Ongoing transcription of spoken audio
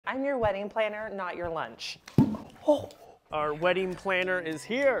I'm your wedding planner, not your lunch. Oh, our wedding planner is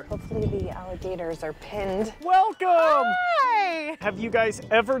here. Hopefully the alligators are pinned. Welcome! Hi! Have you guys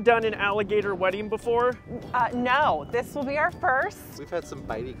ever done an alligator wedding before? No, this will be our first. We've had some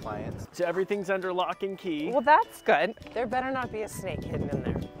bitey clients. So everything's under lock and key. Well, that's good. There better not be a snake hidden in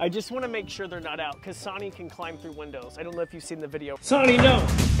there. I just want to make sure they're not out because Sonny can climb through windows. I don't know if you've seen the video. Sonny, no!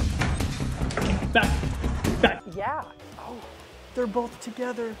 Back, back. Yeah. Oh, they're both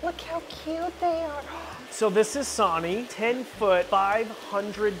together. Look how cute they are. So this is Sonny, 10-foot,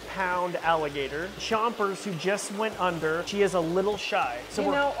 500-pound alligator. Chompers, who just went under. She is a little shy. So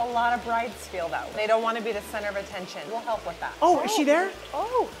you know, a lot of brides feel that way. They don't want to be the center of attention. We'll help with that. Oh, is she there?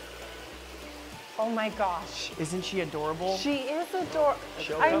 Oh. Oh my gosh. Isn't she adorable? She is adorable.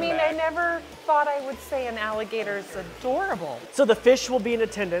 She'll I come mean, back. I never thought I would say an alligator's adorable. So the fish will be in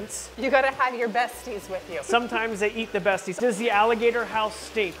attendance. You gotta have your besties with you. Sometimes they eat the besties. Does the alligator house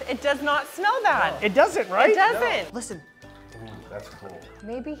stink? It does not smell that. It doesn't, right? It doesn't. No. Listen. Ooh, that's cool.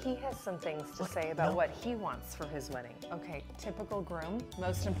 Maybe he has some things to say about what he wants for his wedding. Okay, typical groom,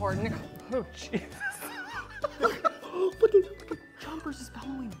 most important. Oh, Jesus. Look at Chompers is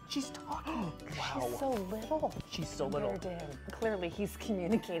bellowing. She's talking. Wow. She's so little. She's so little. Compared to him. Clearly, he's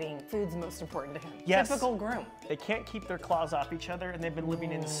communicating food's most important to him. Yes. Typical groom. They can't keep their claws off each other, and they've been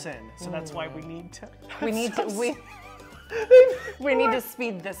living in sin. So that's why we need to. We need to. We need to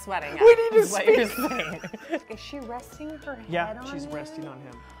speed this wedding up. We need to is what you're saying. Is she resting her head on she's him? resting on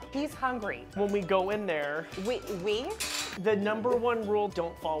him. He's hungry. When we go in there, We? the #1 rule,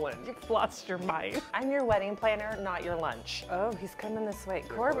 don't fall in. You've lost your mind. I'm your wedding planner, not your lunch. Oh, he's coming this way.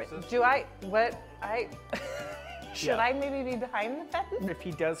 Corbin, should I maybe be behind the fence? If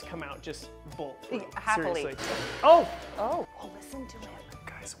he does come out, just bolt. Happily. Seriously. Oh! Oh, listen to him.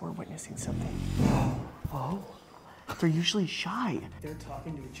 Guys, we're witnessing something. Oh, they're usually shy. They're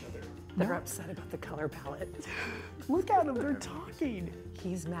talking to each other. They're upset about the color palette. Look at them, they're talking.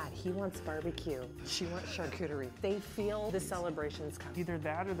 He's mad. He wants barbecue. She wants charcuterie. They feel the celebration's coming. Either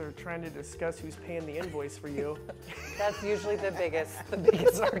that or they're trying to discuss who's paying the invoice for you. That's usually the biggest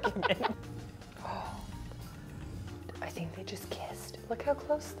argument. I think they just kissed. Look how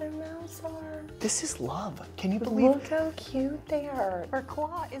close their mouths are. This is love. Can you believe? Look how cute they are. Her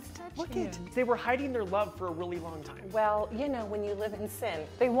claw is touching Look him. at. They were hiding their love for a really long time. Well, you know, when you live in sin,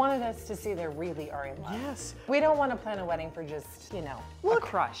 they wanted us to see they really are in love. Yes. We don't want to plan a wedding for just, you know, a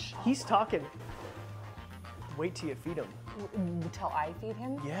crush. He's talking. Wait till you feed him. Till I feed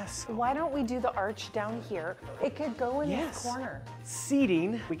him? Yes. Why don't we do the arch down here? It could go in this corner.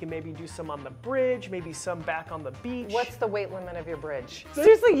 Seating. We can maybe do some on the bridge, maybe some back on the beach. What's the weight limit of your bridge?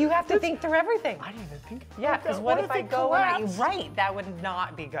 Seriously, you have to think through everything. I didn't even think. Yeah, because what if I it go collapsed? right? That would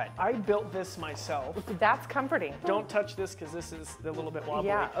not be good. I built this myself. That's comforting. Don't touch this because this is a little bit wobbly.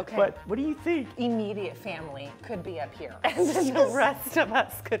 Yeah, okay. But what do you think? Immediate family could be up here. And then the rest of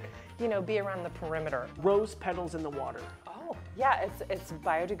us could, you know, be around the perimeter. Rose petals in the water. Oh, yeah, it's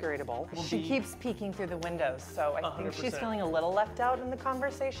biodegradable. She keeps peeking through the windows, so I think she's 100%. feeling a little left out in the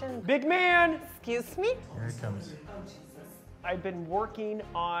conversation. Big man! Excuse me? Here it comes. I've been working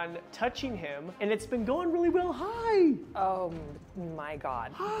on touching him, and it's been going really well. Hi! Oh my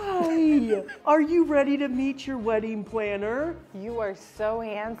God. Hi! Are you ready to meet your wedding planner? You are so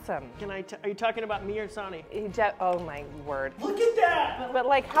handsome. Are you talking about me or Sonny? Oh my word. Look at that! But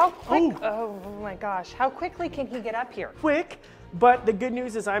like how quick, oh my gosh, how quickly can he get up here? Quick, but the good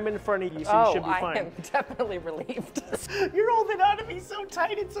news is I'm in front of you, so you should be fine. I am definitely relieved. You're holding on to me so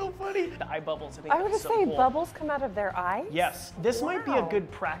tight, it's so funny. The eye bubbles, I think I would that's so say cool. bubbles come out of their eyes? Yes, this might be a Wow.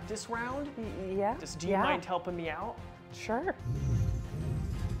 good practice round. Yeah. Do you mind helping me out? Sure.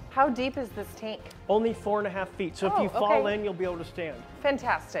 How deep is this tank? Only 4.5 feet, so if Oh, you fall okay. in, you'll be able to stand.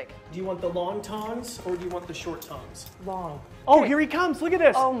 Fantastic. Do you want the long tongs or do you want the short tongs? Long. Oh, here he comes, look at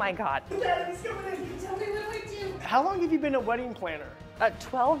this. Oh my God. Dad, he's coming in. Tell me what do I do? How long have you been a wedding planner?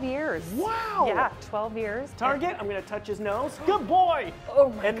 12 years. Wow. Yeah, 12 years. Target, I'm gonna touch his nose. Good boy. Oh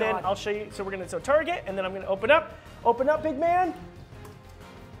my And then God. I'll show you, so target, and then I'm gonna open up. Open up, big man.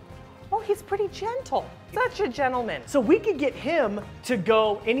 Oh, he's pretty gentle. Such a gentleman. So we could get him to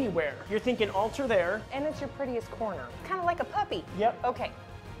go anywhere. You're thinking altar there. And it's your prettiest corner. Kind of like a puppy. Yep. Okay.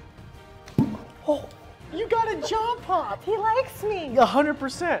 Oh, you got a jaw pop. He likes me.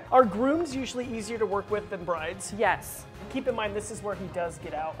 100%. Are grooms usually easier to work with than brides? Yes. Keep in mind, this is where he does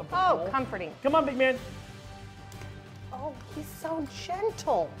get out of the Oh, pool. comforting. Come on, big man. Oh, he's so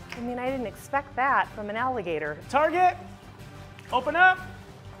gentle. I mean, I didn't expect that from an alligator. Target, open up,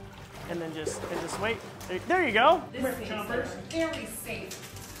 and then just wait. There you go. This seems very safe.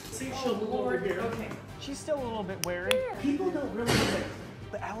 See, she'll move over here. Okay. She's still a little bit wary. People don't really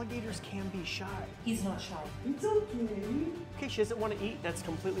But alligators can be shy. He's not shy. It's okay. Okay, she doesn't want to eat. That's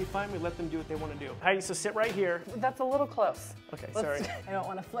completely fine. We let them do what they want to do. Heidi, so sit right here. That's a little close. Okay, sorry. I don't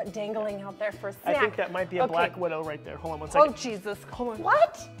want a foot dangling out there for a I snack. think that might be a Okay. black widow right there. Hold on one Oh, second. Jesus. Hold on.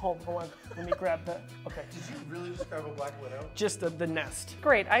 What? Hold on. Let me grab that. Okay. Did you really describe a black widow? Just the nest.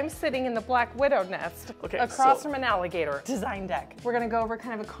 Great, I'm sitting in the black widow nest Okay, across so- from an alligator design deck. We're gonna go over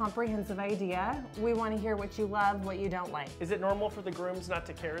kind of a comprehensive idea. We wanna hear what you love, what you don't like. Is it normal for the grooms not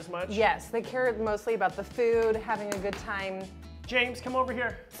to care as much? Yes, they care mostly about the food, having a good time. James, come over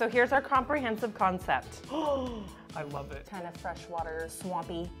here. So here's our comprehensive concept. I love it. Kind of freshwater,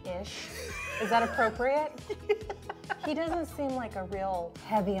 swampy-ish. Is that appropriate? He doesn't seem like a real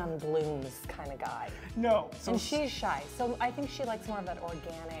heavy on blooms kind of guy. No. So And she's shy, so I think she likes more of that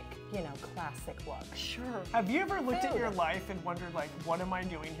organic, you know, classic look. sure. Have you ever looked at Food. your life and wondered, like, what am I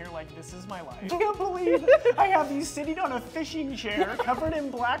doing here? Like, this is my life. I can't believe I have you sitting on a fishing chair covered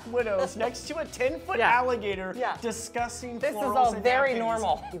in black widows next to a 10-foot Yeah. alligator Yeah. discussing This is florals all and very napkins.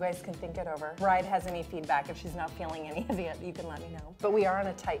 normal. You guys can think it over. Bride has any feedback. If she's not feeling any of it, you can let me know. But we are on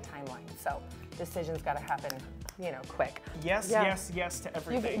a tight timeline, so decisions gotta happen, you know, quick. Yes, Yeah. yes, yes to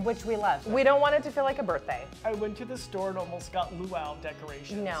everything. Which we love. We don't want it to feel like a birthday. I went to the store and almost got luau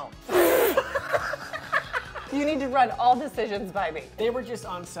decorations. No. You need to run all decisions by me. They were just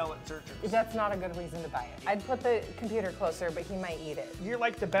on sale at Searchers. That's not a good reason to buy it. I'd put the computer closer, but he might eat it. You're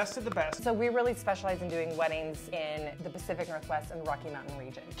like the best of the best. So we really specialize in doing weddings in the Pacific Northwest and Rocky Mountain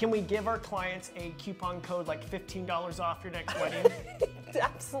region. Can we give our clients a coupon code like $15 off your next wedding?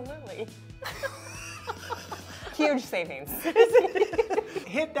 Absolutely. Huge savings.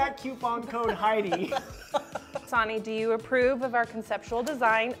 Hit that coupon code Heidi. Sonny, do you approve of our conceptual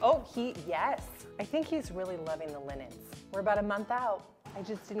design? Oh, yes. I think he's really loving the linens. We're about a month out. I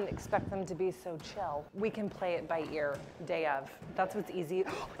just didn't expect them to be so chill. We can play it by ear, day of. That's what's easy.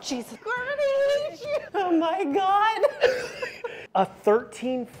 Oh, Jesus. Oh my God. A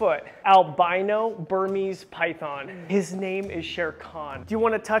 13-foot albino Burmese python. His name is Shere Khan. Do you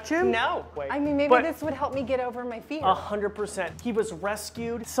want to touch him? No. Wait. I mean, maybe But this would help me get over my fear. 100%. He was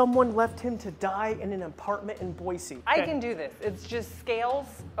rescued. Someone left him to die in an apartment in Boise. I Okay. can do this. It's just scales.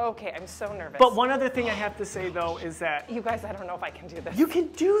 Okay, I'm so nervous. But one other thing I have to say though is that You guys, I don't know if I can do this. you can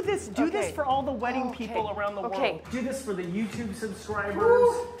do this. Do this Okay. for all the wedding Okay. people around the Okay. world. Do this for the YouTube subscribers.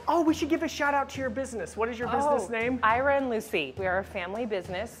 Oh, we should give a shout out to your business. What is your business name? Ira and Lucy. We are a family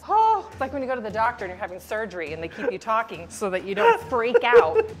business. Oh, it's like when you go to the doctor and you're having surgery and they keep you talking so that you don't freak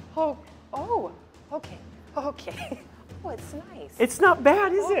out. Okay. Oh, it's nice. It's not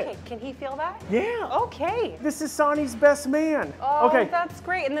bad, is okay, it? can he feel that? Yeah. Okay. This is Sonny's best man. Oh, okay. that's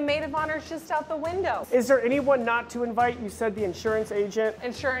great. And the maid of honor is just out the window. Is there anyone not to invite? You said the insurance agent.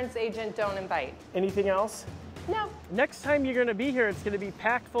 Insurance agent, don't invite. Anything else? No. Next time you're gonna be here, it's gonna be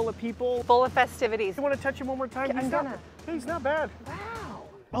packed full of people. Full of festivities. You wanna touch him one more time? I'm gonna. He's not bad. Wow.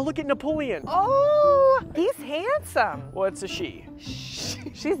 Oh, look at Napoleon. Oh, he's handsome. Well, it's a she.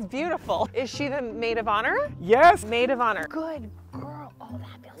 She's beautiful. Is she the maid of honor? Yes. Maid of honor. Good girl. Oh,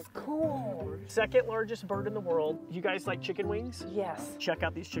 that feels cool. Second largest bird in the world. You guys like chicken wings? Yes. Check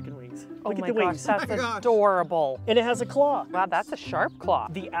out these chicken wings. Oh Look my at the gosh, wings. that's gosh. adorable. And it has a claw. Wow, that's a sharp claw.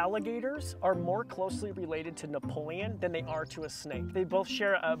 The alligators are more closely related to Napoleon than they are to a snake. They both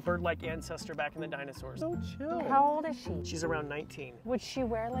share a bird-like ancestor back in the dinosaurs. So chill. How old is she? She's around 19. Would she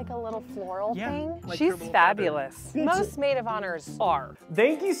wear like a little floral Yeah, thing? like She's her little fabulous. feather. Most maid of honors are.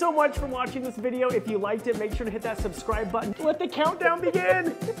 Thank you so much for watching this video. If you liked it, make sure to hit that subscribe button. Let the countdown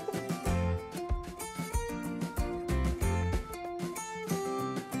begin.